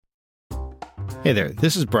Hey there,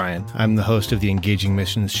 this is Brian. I'm the host of the Engaging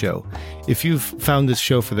Missions Show. If you've found this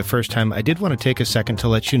show for the first time, I did want to take a second to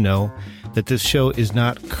let you know that this show is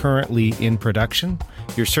not currently in production.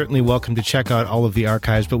 You're certainly welcome to check out all of the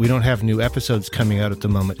archives, but we don't have new episodes coming out at the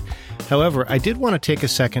moment. However, I did want to take a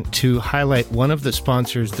second to highlight one of the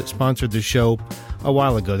sponsors that sponsored the show a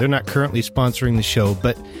while ago. They're not currently sponsoring the show,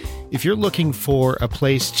 but if you're looking for a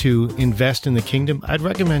place to invest in the kingdom, I'd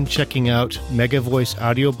recommend checking out Megavoice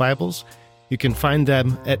Audio Bibles. You can find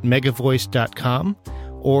them at megavoice.com,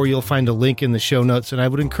 or you'll find a link in the show notes, and I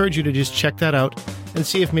would encourage you to just check that out and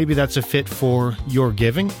see if maybe that's a fit for your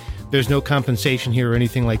giving. There's no compensation here or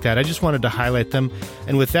anything like that. I just wanted to highlight them,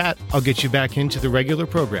 and with that, I'll get you back into the regular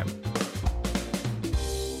program.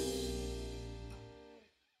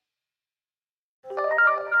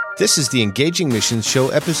 This is the Engaging Missions Show,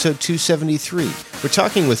 episode 273. We're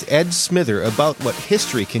talking with Ed Smither about what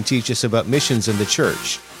history can teach us about missions in the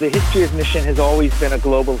church. The history of mission has always been a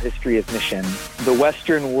global history of mission. The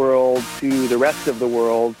Western world to the rest of the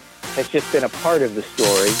world has just been a part of the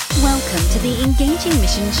story. Welcome to the Engaging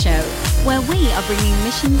Missions Show, where we are bringing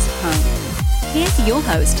missions home. Here's your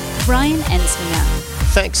host, Brian Ensminger.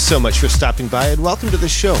 Thanks so much for stopping by and welcome to the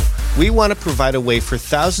show. We want to provide a way for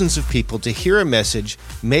thousands of people to hear a message,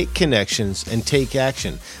 make connections, and take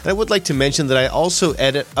action. And I would like to mention that I also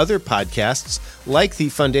edit other podcasts like the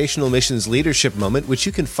Foundational Missions Leadership Moment, which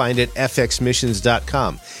you can find at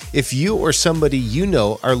fxmissions.com. If you or somebody you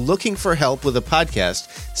know are looking for help with a podcast,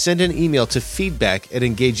 send an email to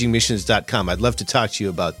feedback@engagingmissions.com. I'd love to talk to you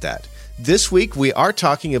about that. This week, we are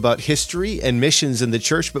talking about history and missions in the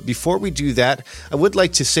church, but before we do that, I would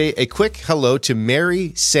like to say a quick hello to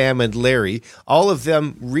Mary, Sam, and Larry. All of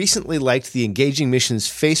them recently liked the Engaging Missions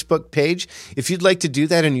Facebook page. If you'd like to do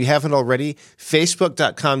that and you haven't already,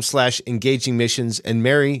 facebook.com/engagingmissions. And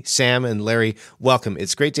Mary, Sam, and Larry, welcome.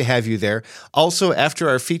 It's great to have you there. Also, after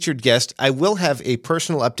our featured guest, I will have a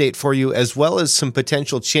personal update for you as well as some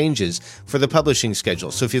potential changes for the publishing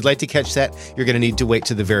schedule. So if you'd like to catch that, you're going to need to wait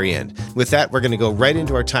to the very end. With that, we're going to go right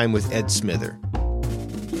into our time with Ed Smither.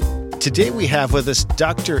 Today we have with us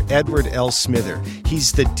Dr. Edward L. Smither.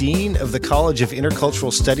 He's the Dean of the College of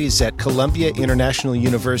Intercultural Studies at Columbia International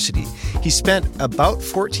University. He spent about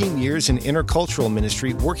 14 years in intercultural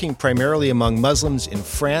ministry, working primarily among Muslims in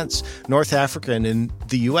France, North Africa, and in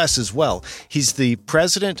the U.S. as well. He's the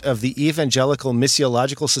president of the Evangelical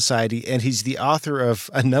Missiological Society, and he's the author of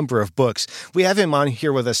a number of books. We have him on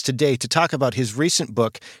here with us today to talk about his recent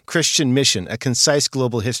book, Christian Mission, A Concise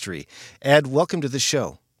Global History. Ed, welcome to the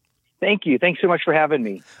show. Thank you. Thanks so much for having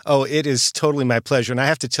me. Oh, it is totally my pleasure. And I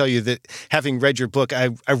have to tell you that having read your book, I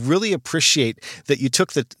really appreciate that you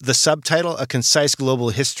took the subtitle, A Concise Global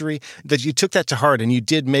History, that you took that to heart and you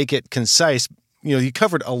did make it concise. You know, you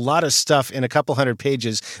covered a lot of stuff in a couple hundred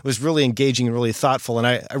pages. It was really engaging and really thoughtful, and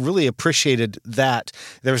I really appreciated that.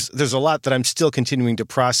 There's a lot that I'm still continuing to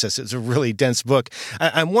process. It's a really dense book.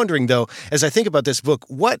 I'm wondering, though, as I think about this book,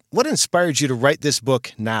 what inspired you to write this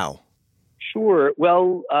book now? Sure.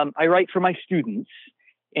 Well, I write for my students,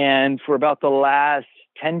 and for about the last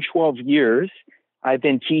 10, 12 years, I've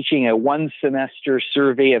been teaching a one-semester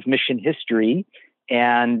survey of mission history.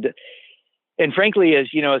 And frankly,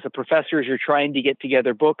 as you know, as a professor, as you're trying to get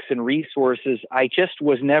together books and resources, I just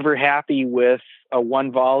was never happy with a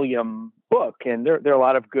one-volume book. And there are a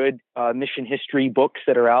lot of good mission history books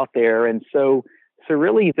that are out there. And so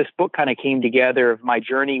really, this book kind of came together of my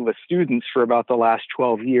journey with students for about the last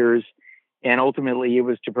 12 years. And ultimately, it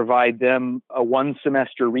was to provide them a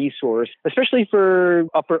one-semester resource, especially for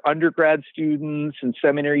upper undergrad students and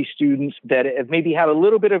seminary students that have maybe had a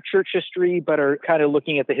little bit of church history, but are kind of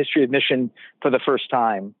looking at the history of mission for the first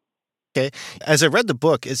time. Okay. As I read the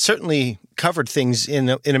book, it certainly covered things in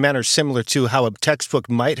a manner similar to how a textbook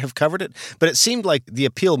might have covered it, but it seemed like the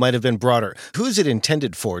appeal might have been broader. Who is it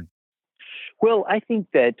intended for? Well, I think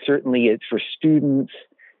that certainly it's for students.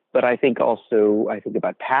 But I think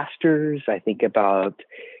about pastors, I think about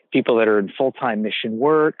people that are in full-time mission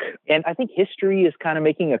work. And I think history is kind of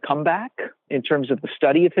making a comeback in terms of the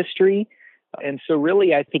study of history. And so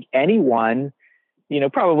really, I think anyone,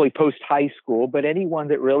 probably post-high school, but anyone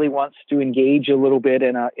that really wants to engage a little bit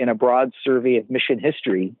in a broad survey of mission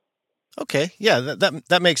history. Okay, yeah,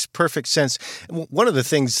 that makes perfect sense. One of the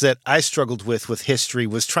things that I struggled with history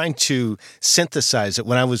was trying to synthesize it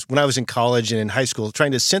when I was in college and in high school,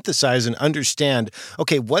 trying to synthesize and understand,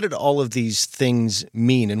 okay, what did all of these things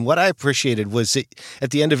mean? And what I appreciated was that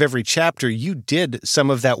at the end of every chapter, you did some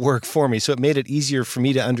of that work for me, so it made it easier for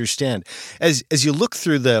me to understand. As you look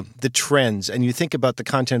through the trends and you think about the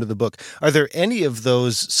content of the book, are there any of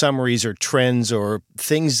those summaries or trends or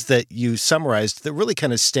things that you summarized that really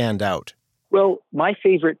kind of stand out? Well, my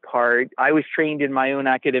favorite part, I was trained in my own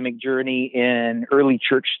academic journey in early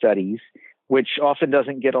church studies, which often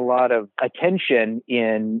doesn't get a lot of attention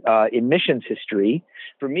in missions history.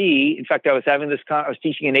 For me, in fact, I was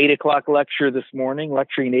teaching an 8 o'clock lecture this morning,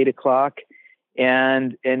 lecturing at 8 o'clock,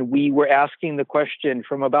 and we were asking the question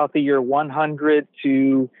from about the year 100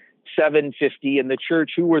 to 750 in the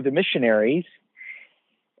church, who were the missionaries?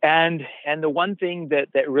 And the one thing that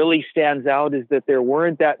really stands out is that there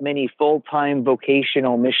weren't that many full-time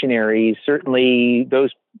vocational missionaries, certainly those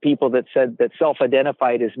people that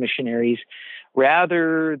self-identified as missionaries.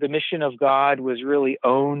 Rather, the mission of God was really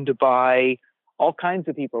owned by all kinds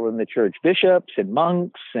of people in the church, bishops and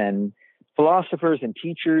monks and philosophers and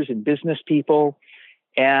teachers and business people.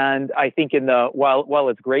 And I think while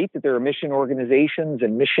it's great that there are mission organizations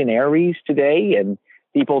and missionaries today, and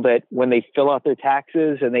people that when they fill out their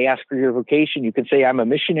taxes and they ask for your vocation, you can say, I'm a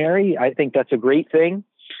missionary. I think that's a great thing.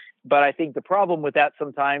 But I think the problem with that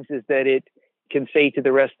sometimes is that it can say to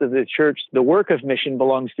the rest of the church, the work of mission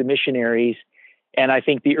belongs to missionaries. And I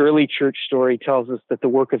think the early church story tells us that the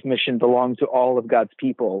work of mission belonged to all of God's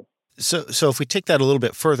people. So if we take that a little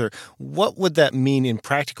bit further, what would that mean in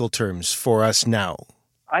practical terms for us now?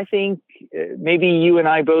 I think maybe you and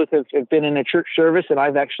I both have been in a church service, and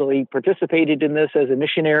I've actually participated in this as a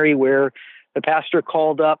missionary where the pastor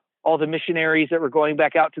called up all the missionaries that were going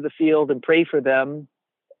back out to the field and pray for them.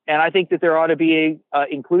 And I think that there ought to be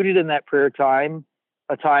included in that prayer time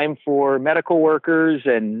a time for medical workers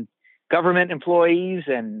and government employees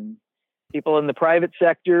and people in the private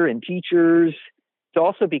sector and teachers to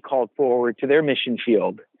also be called forward to their mission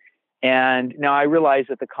field. And now I realize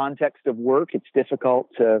that the context of work, it's difficult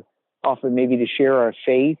to often maybe to share our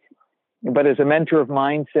faith. But as a mentor of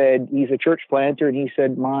mine said, he's a church planter, and he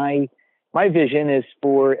said, my vision is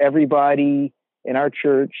for everybody in our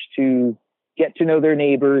church to get to know their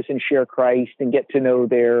neighbors and share Christ, and get to know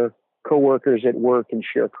their coworkers at work and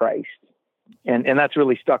share Christ. And that's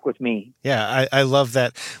really stuck with me. Yeah, I love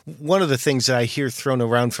that. One of the things that I hear thrown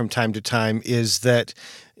around from time to time is that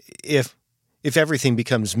if everything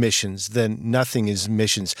becomes missions, then nothing is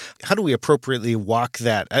missions. How do we appropriately walk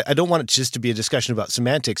that? I don't want it just to be a discussion about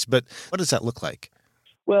semantics, but what does that look like?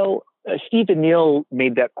 Well, Stephen Neill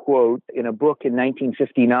made that quote in a book in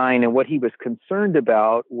 1959, and what he was concerned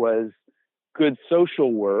about was good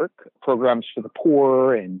social work, programs for the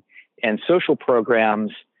poor and social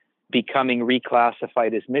programs becoming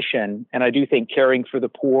reclassified as mission. And I do think caring for the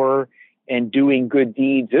poor and doing good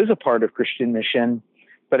deeds is a part of Christian mission.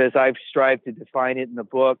 But as I've strived to define it in the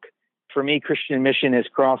book, for me, Christian mission is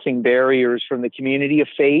crossing barriers from the community of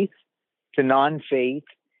faith to non-faith.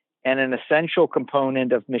 And an essential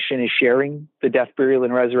component of mission is sharing the death, burial,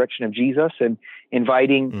 and resurrection of Jesus and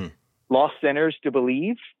inviting lost sinners to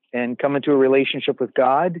believe and come into a relationship with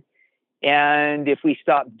God. And if we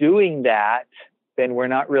stop doing that, then we're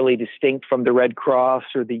not really distinct from the Red Cross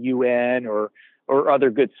or the UN or other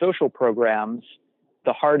good social programs.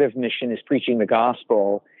 The heart of mission is preaching the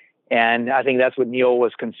gospel. And I think that's what Neil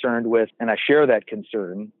was concerned with, and I share that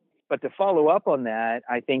concern. But to follow up on that,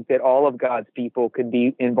 I think that all of God's people could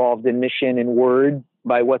be involved in mission in word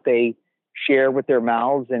by what they share with their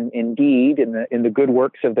mouths and in deed in the good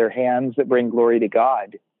works of their hands that bring glory to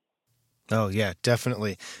God. Oh, yeah,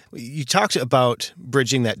 definitely. You talked about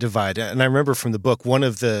bridging that divide, and I remember from the book, one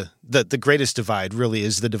of the greatest divide really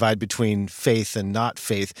is the divide between faith and not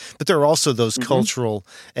faith, but there are also those cultural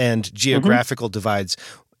and geographical divides.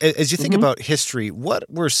 As you think about history, what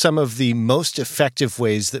were some of the most effective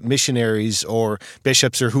ways that missionaries or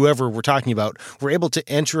bishops or whoever we're talking about were able to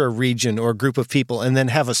enter a region or a group of people and then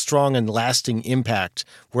have a strong and lasting impact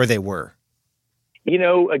where they were? You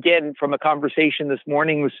know, again, from a conversation this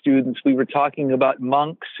morning with students, we were talking about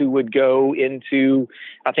monks who would go into,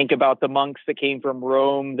 I think about the monks that came from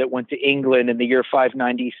Rome that went to England in the year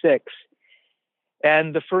 596.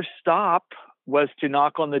 And the first stop was to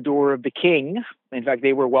knock on the door of the king. In fact,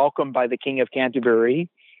 they were welcomed by the King of Canterbury,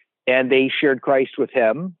 and they shared Christ with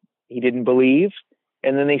him. He didn't believe.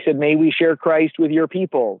 And then they said, may we share Christ with your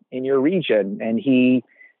people in your region? And he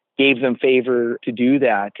gave them favor to do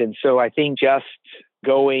that. And so I think just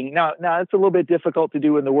going, now it's a little bit difficult to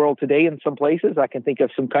do in the world today in some places. I can think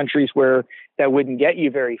of some countries where that wouldn't get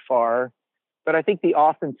you very far. But I think the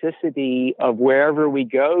authenticity of wherever we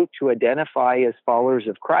go to identify as followers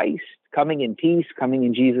of Christ, coming in peace, coming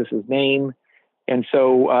in Jesus' name. And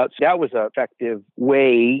so that was an effective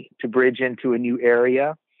way to bridge into a new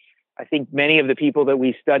area. I think many of the people that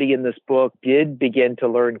we study in this book did begin to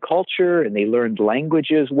learn culture, and they learned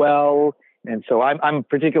languages well. And so I'm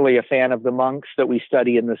particularly a fan of the monks that we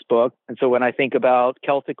study in this book. And so when I think about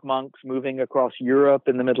Celtic monks moving across Europe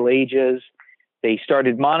in the Middle Ages, They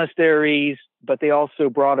started monasteries, but they also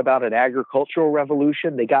brought about an agricultural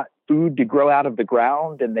revolution. They got food to grow out of the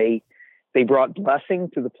ground, and they brought blessing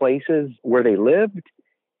to the places where they lived,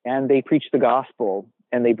 and they preached the gospel,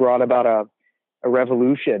 and they brought about a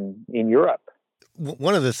revolution in Europe.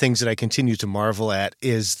 One of the things that I continue to marvel at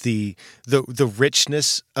is the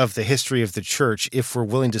richness of the history of the church, if we're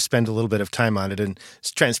willing to spend a little bit of time on it. And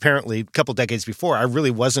transparently, a couple decades before, I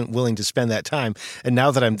really wasn't willing to spend that time. And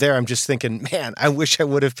now that I'm there, I'm just thinking, man, I wish I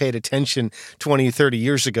would have paid attention 20, 30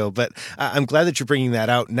 years ago. But I'm glad that you're bringing that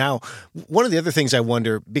out now. One of the other things I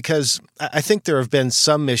wonder, because I think there have been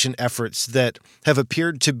some mission efforts that have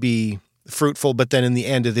appeared to be fruitful, but then in the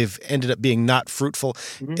end, they've ended up being not fruitful.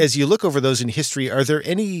 Mm-hmm. As you look over those in history, are there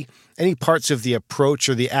any parts of the approach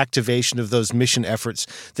or the activation of those mission efforts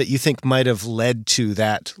that you think might have led to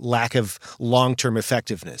that lack of long-term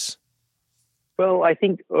effectiveness? Well, I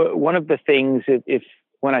think one of the things,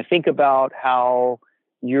 when I think about how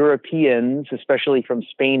Europeans, especially from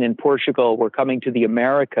Spain and Portugal, were coming to the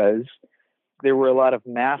Americas, there were a lot of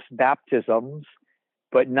mass baptisms,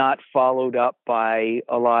 but not followed up by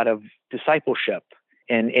a lot of discipleship.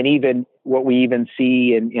 And even what we even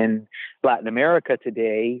see in Latin America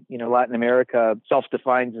today, Latin America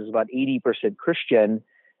self-defines as about 80% Christian,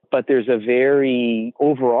 but there's a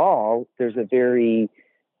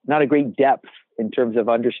not a great depth in terms of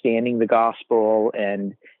understanding the gospel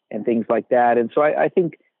and things like that. And so I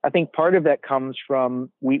think part of that comes from,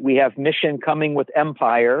 we have mission coming with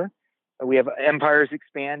empire. We have empires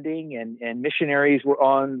expanding, and missionaries were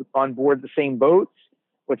on board the same boats,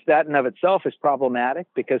 which that in of itself is problematic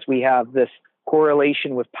because we have this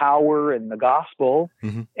correlation with power and the gospel.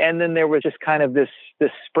 Mm-hmm. And then there was just kind of this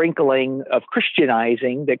sprinkling of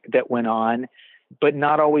Christianizing that went on, but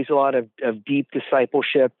not always a lot of deep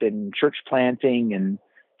discipleship and church planting and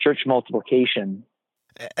church multiplication.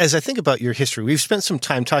 As I think about your history, we've spent some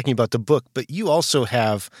time talking about the book, but you also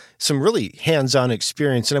have some really hands-on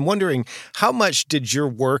experience. And I'm wondering, how much did your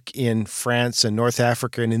work in France and North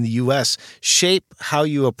Africa and in the U.S. shape how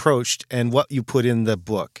you approached and what you put in the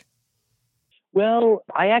book? Well,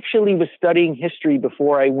 I actually was studying history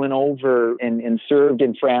before I went over and served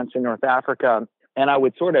in France and North Africa. And I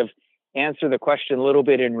would sort of answer the question a little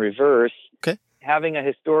bit in reverse. Okay. Having a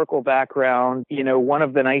historical background, one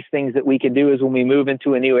of the nice things that we can do is when we move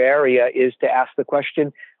into a new area is to ask the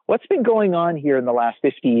question, what's been going on here in the last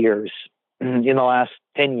 50 years, in the last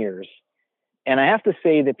 10 years? And I have to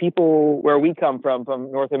say that people where we come from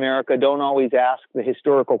North America, don't always ask the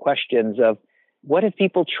historical questions of what have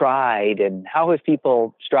people tried and how have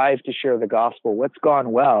people strived to share the gospel? What's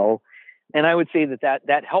gone well? And I would say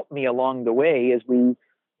that helped me along the way as we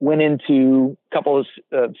went into a couple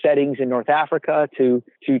of settings in North Africa to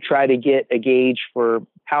try to get a gauge for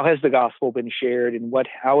how has the gospel been shared and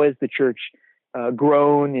how has the church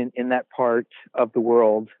grown in that part of the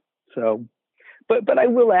world. So, but I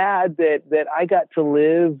will add that I got to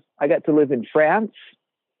live in France,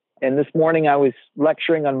 and this morning I was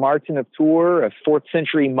lecturing on Martin of Tours, a 4th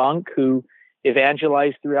century monk who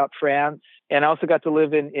evangelized throughout France. And I also got to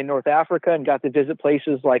live in North Africa and got to visit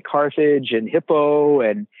places like Carthage and Hippo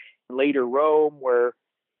and later Rome, where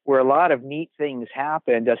a lot of neat things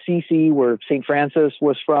happened. Assisi, where St. Francis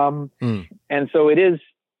was from. Mm. And so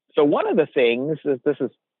so one of the things, this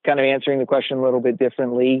is kind of answering the question a little bit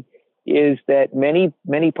differently, is that many,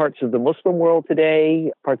 many parts of the Muslim world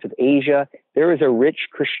today, parts of Asia, there is a rich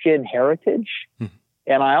Christian heritage. Mm.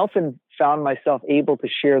 And I often found myself able to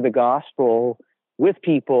share the gospel with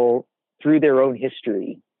people through their own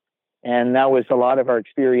history. And that was a lot of our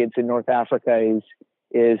experience in North Africa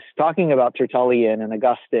is talking about Tertullian and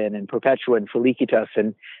Augustine and Perpetua and Felicitas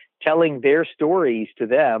and telling their stories to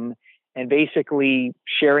them and basically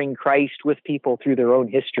sharing Christ with people through their own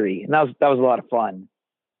history. And that was a lot of fun.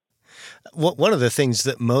 One of the things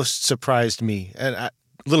that most surprised me, and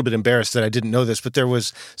a little bit embarrassed that I didn't know this, but there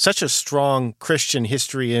was such a strong Christian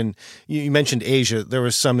history in, you mentioned Asia, there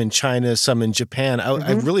was some in China, some in Japan.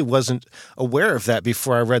 I really wasn't aware of that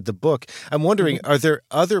before I read the book. I'm wondering, are there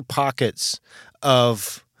other pockets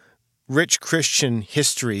of rich Christian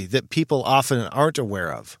history that people often aren't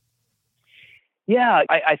aware of? Yeah,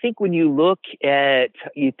 I think when you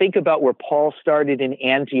think about where Paul started in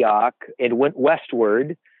Antioch, it went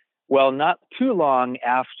westward. Well, not too long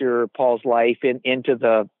after Paul's life into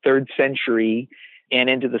the 3rd century and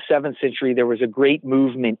into the 7th century, there was a great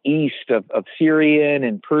movement east of Syrian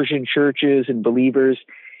and Persian churches and believers.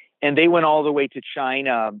 And they went all the way to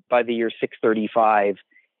China by the year 635.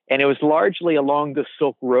 And it was largely along the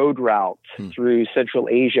Silk Road route through Central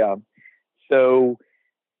Asia. So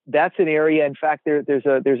that's an area. In fact, there's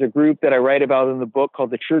a group that I write about in the book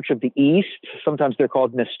called the Church of the East. Sometimes they're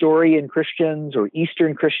called Nestorian Christians or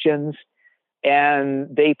Eastern Christians.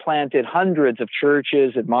 And they planted hundreds of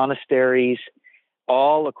churches and monasteries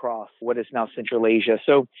all across what is now Central Asia.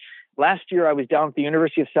 So last year I was down at the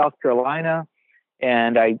University of South Carolina,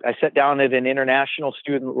 and I sat down at an international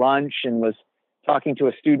student lunch and was talking to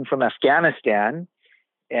a student from Afghanistan.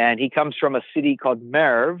 And he comes from a city called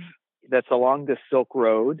Merv that's along the Silk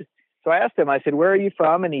Road. So I asked him, I said, where are you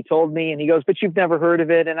from? And he told me, and he goes, but you've never heard of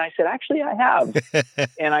it. And I said, actually, I have.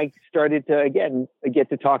 And I started to, again, get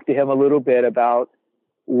to talk to him a little bit about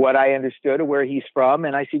what I understood of where he's from.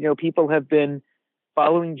 And I said, people have been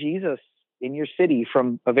following Jesus in your city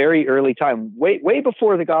from a very early time, way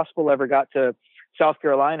before the gospel ever got to South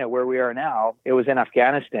Carolina, where we are now. It was in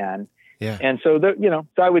Afghanistan. Yeah. And so,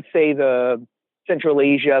 so I would say the Central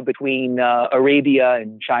Asia between Arabia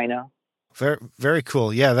and China. Very, very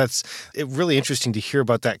cool. Yeah, that's really interesting to hear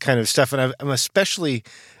about that kind of stuff. And I'm especially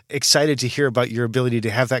excited to hear about your ability to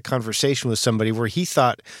have that conversation with somebody where he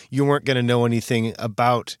thought you weren't going to know anything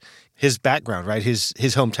about his background, right? His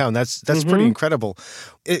hometown. That's pretty incredible.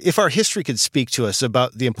 If our history could speak to us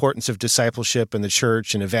about the importance of discipleship and the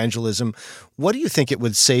church and evangelism, what do you think it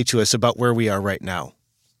would say to us about where we are right now?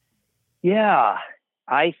 Yeah,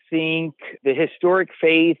 I think the historic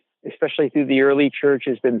faith, especially through the early church,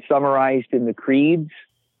 has been summarized in the creeds.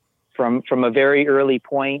 From a very early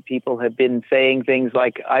point, people have been saying things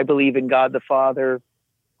like, I believe in God the Father,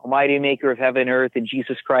 Almighty Maker of heaven and earth, and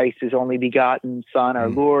Jesus Christ, His only begotten Son, our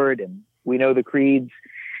Lord. And we know the creeds.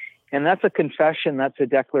 And that's a confession. That's a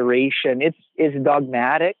declaration. It's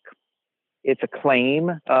dogmatic. It's a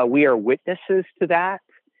claim. We are witnesses to that.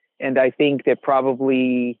 And I think that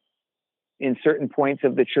probably in certain points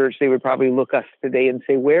of the church, they would probably look us today and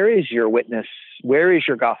say, where is your witness? Where is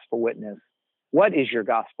your gospel witness? What is your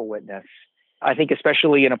gospel witness? I think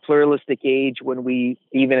especially in a pluralistic age when we,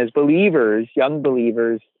 even as believers, young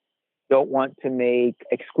believers, don't want to make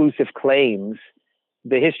exclusive claims.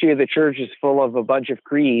 The history of the church is full of a bunch of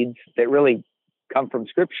creeds that really come from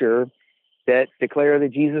Scripture that declare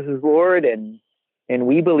that Jesus is Lord, and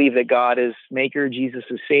we believe that God is Maker, Jesus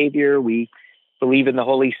is Savior. We believe in the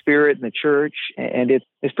Holy Spirit and the church, and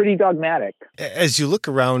it's pretty dogmatic. As you look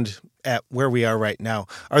around at where we are right now,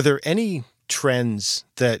 are there any trends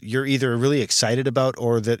that you're either really excited about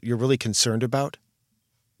or that you're really concerned about?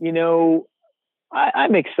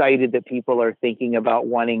 I'm excited that people are thinking about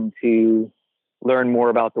wanting to learn more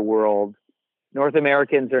about the world. North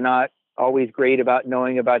Americans are not always great about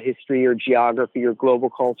knowing about history or geography or global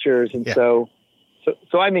cultures. And so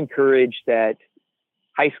I'm encouraged that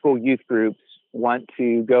high school youth groups want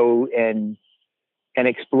to go and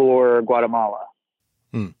explore Guatemala.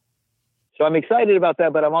 So I'm excited about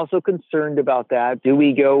that, but I'm also concerned about that. Do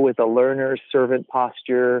we go with a learner-servant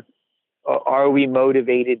posture? Are we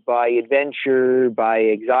motivated by adventure, by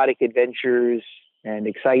exotic adventures and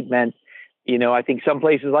excitement? I think some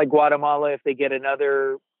places like Guatemala, if they get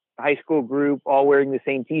another high school group all wearing the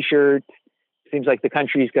same T-shirt, seems like the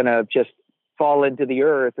country's going to just fall into the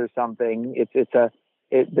earth or something.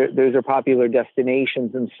 Those are popular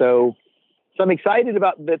destinations. And so I'm excited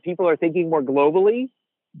about that people are thinking more globally,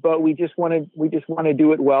 but we just want to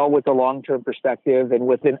do it well with a long-term perspective and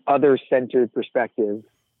with an other-centered perspective.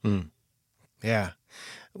 Yeah.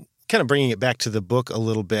 Kind of bringing it back to the book a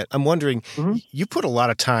little bit. I'm wondering, you put a lot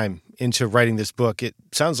of time into writing this book. It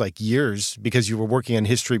sounds like years because you were working on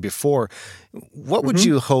history before. What would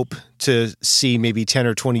you hope to see maybe 10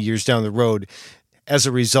 or 20 years down the road as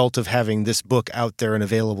a result of having this book out there and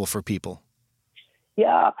available for people?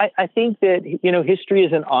 Yeah, I think that, history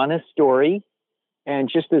is an honest story.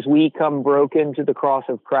 And just as we come broken to the cross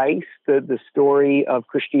of Christ, the story of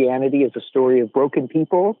Christianity is a story of broken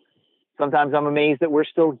people. Sometimes I'm amazed that we're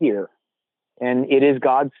still here. And it is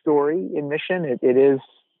God's story in mission. It is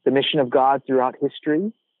the mission of God throughout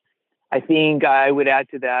history. I think I would add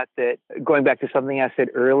to that going back to something I said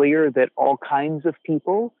earlier, that all kinds of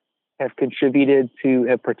people have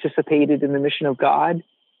participated in the mission of God.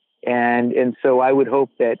 And so I would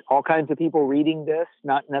hope that all kinds of people reading this,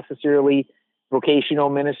 not necessarily vocational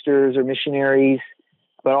ministers or missionaries,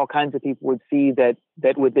 but all kinds of people would see that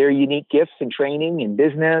with their unique gifts and training in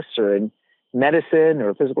business or in medicine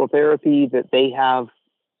or physical therapy, that they have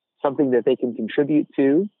something that they can contribute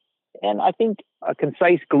to. And I think a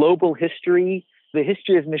concise global history, the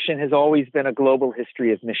history of mission has always been a global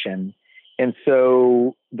history of mission. And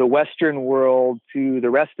so the Western world to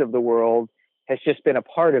the rest of the world has just been a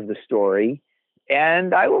part of the story.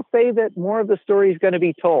 And I will say that more of the story is going to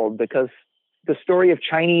be told, because the story of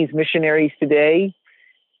Chinese missionaries today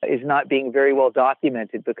is not being very well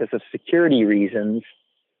documented because of security reasons.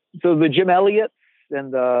 So the Jim Elliots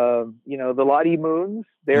and the Lottie Moons,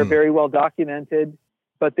 they're very well documented,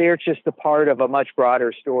 but they're just a part of a much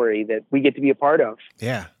broader story that we get to be a part of.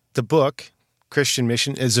 Yeah. The book, Christian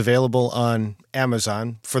Mission, is available on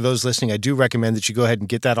Amazon. For those listening, I do recommend that you go ahead and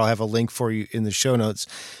get that. I'll have a link for you in the show notes.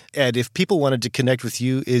 Ed, if people wanted to connect with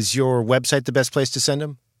you, is your website the best place to send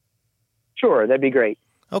them? Sure, that'd be great.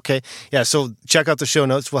 Okay. Yeah, so check out the show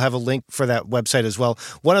notes. We'll have a link for that website as well.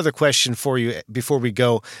 One other question for you before we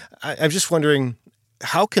go. I'm just wondering,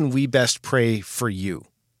 how can we best pray for you?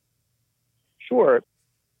 Sure.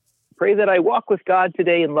 Pray that I walk with God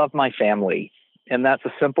today and love my family. And that's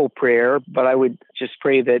a simple prayer, but I would just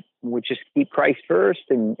pray that we just keep Christ first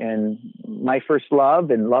and my first love,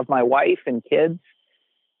 and love my wife and kids,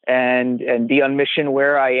 and be on mission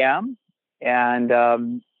where I am. And I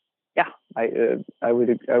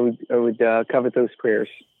would covet those prayers.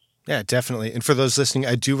 Yeah, definitely. And for those listening,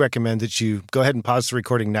 I do recommend that you go ahead and pause the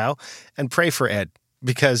recording now and pray for Ed,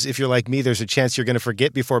 because if you're like me, there's a chance you're going to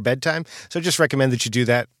forget before bedtime. So I just recommend that you do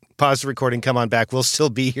that. Pause the recording, come on back. We'll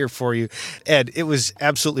still be here for you. Ed, it was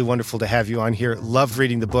absolutely wonderful to have you on here. Loved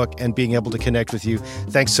reading the book and being able to connect with you.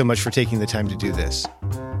 Thanks so much for taking the time to do this.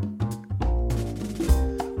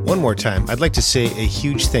 One more time, I'd like to say a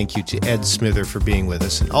huge thank you to Ed Smither for being with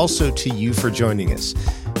us, and also to you for joining us.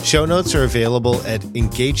 Show notes are available at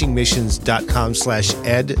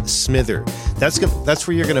engagingmissions.com/Ed Smither. That's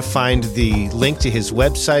where you're going to find the link to his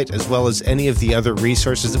website, as well as any of the other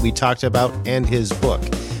resources that we talked about and his book.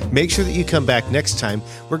 Make sure that you come back next time.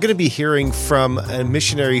 We're going to be hearing from a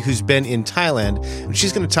missionary who's been in Thailand, and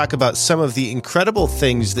she's going to talk about some of the incredible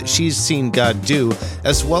things that she's seen God do,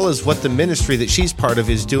 as well as what the ministry that she's part of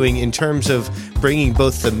is doing in terms of bringing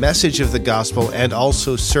both the message of the gospel and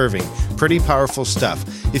also serving. Pretty powerful stuff.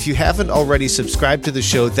 If you haven't already subscribed to the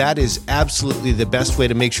show, that is absolutely the best way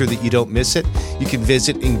to make sure that you don't miss it. You can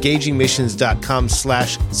visit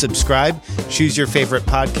engagingmissions.com/subscribe, choose your favorite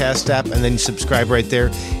podcast app, and then subscribe right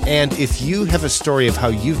there. And if you have a story of how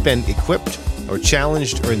you've been equipped or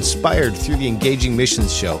challenged or inspired through the Engaging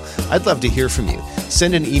Missions show, I'd love to hear from you.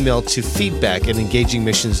 Send an email to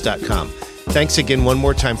feedback@engagingmissions.com. Thanks again one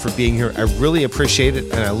more time for being here. I really appreciate it,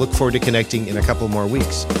 and I look forward to connecting in a couple more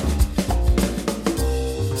weeks.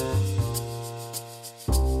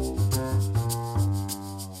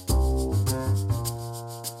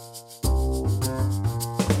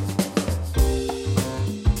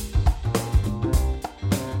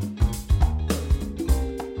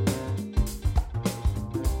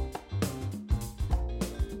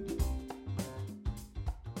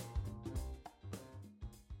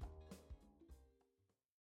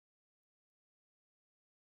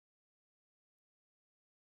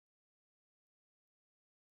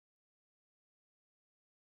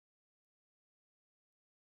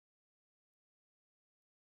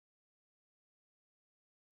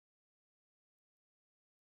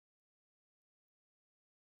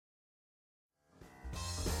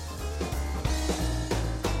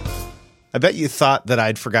 I bet you thought that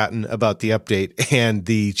I'd forgotten about the update and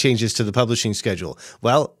the changes to the publishing schedule.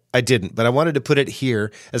 Well, I didn't, but I wanted to put it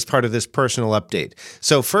here as part of this personal update.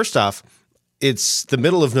 So first off, it's the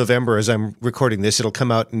middle of November as I'm recording this. It'll come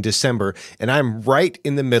out in December, and I'm right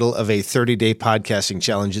in the middle of a 30-day podcasting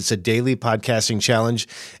challenge. It's a daily podcasting challenge,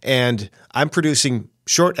 and I'm producing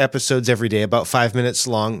short episodes every day, about 5 minutes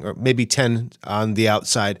long, or maybe 10 on the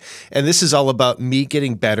outside. And this is all about me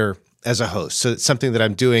getting better as a host. So it's something that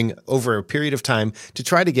I'm doing over a period of time to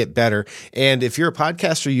try to get better. And if you're a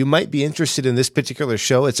podcaster, you might be interested in this particular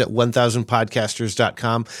show. It's at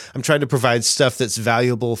 1000podcasters.com. I'm trying to provide stuff that's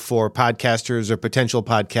valuable for podcasters or potential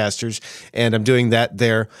podcasters, and I'm doing that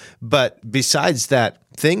there. But besides that,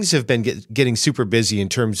 things have been getting super busy in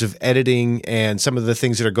terms of editing and some of the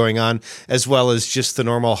things that are going on, as well as just the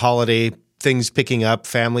normal holiday things picking up,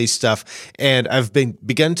 family stuff, and I've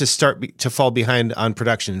begun to start to fall behind on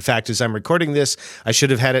production. In fact, as I'm recording this, I should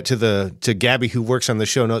have had it to Gabby, who works on the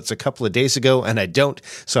show notes, a couple of days ago, and I don't,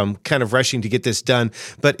 so I'm kind of rushing to get this done.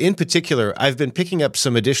 But in particular, I've been picking up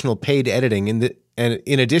some additional paid editing, and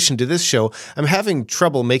in addition to this show, I'm having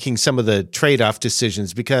trouble making some of the trade-off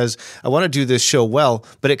decisions because I want to do this show well,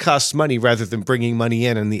 but it costs money rather than bringing money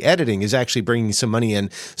in, and the editing is actually bringing some money in.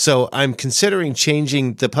 So I'm considering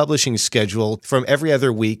changing the publishing schedule from every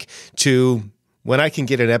other week to when I can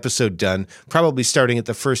get an episode done, probably starting at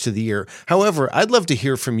the first of the year. However, I'd love to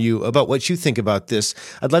hear from you about what you think about this.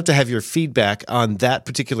 I'd love to have your feedback on that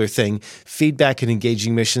particular thing,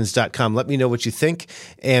 feedback@engagingmissions.com. Let me know what you think,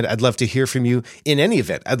 and I'd love to hear from you. In any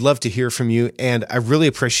event, I'd love to hear from you, and I really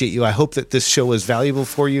appreciate you. I hope that this show was valuable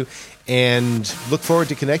for you, and look forward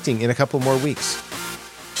to connecting in a couple more weeks.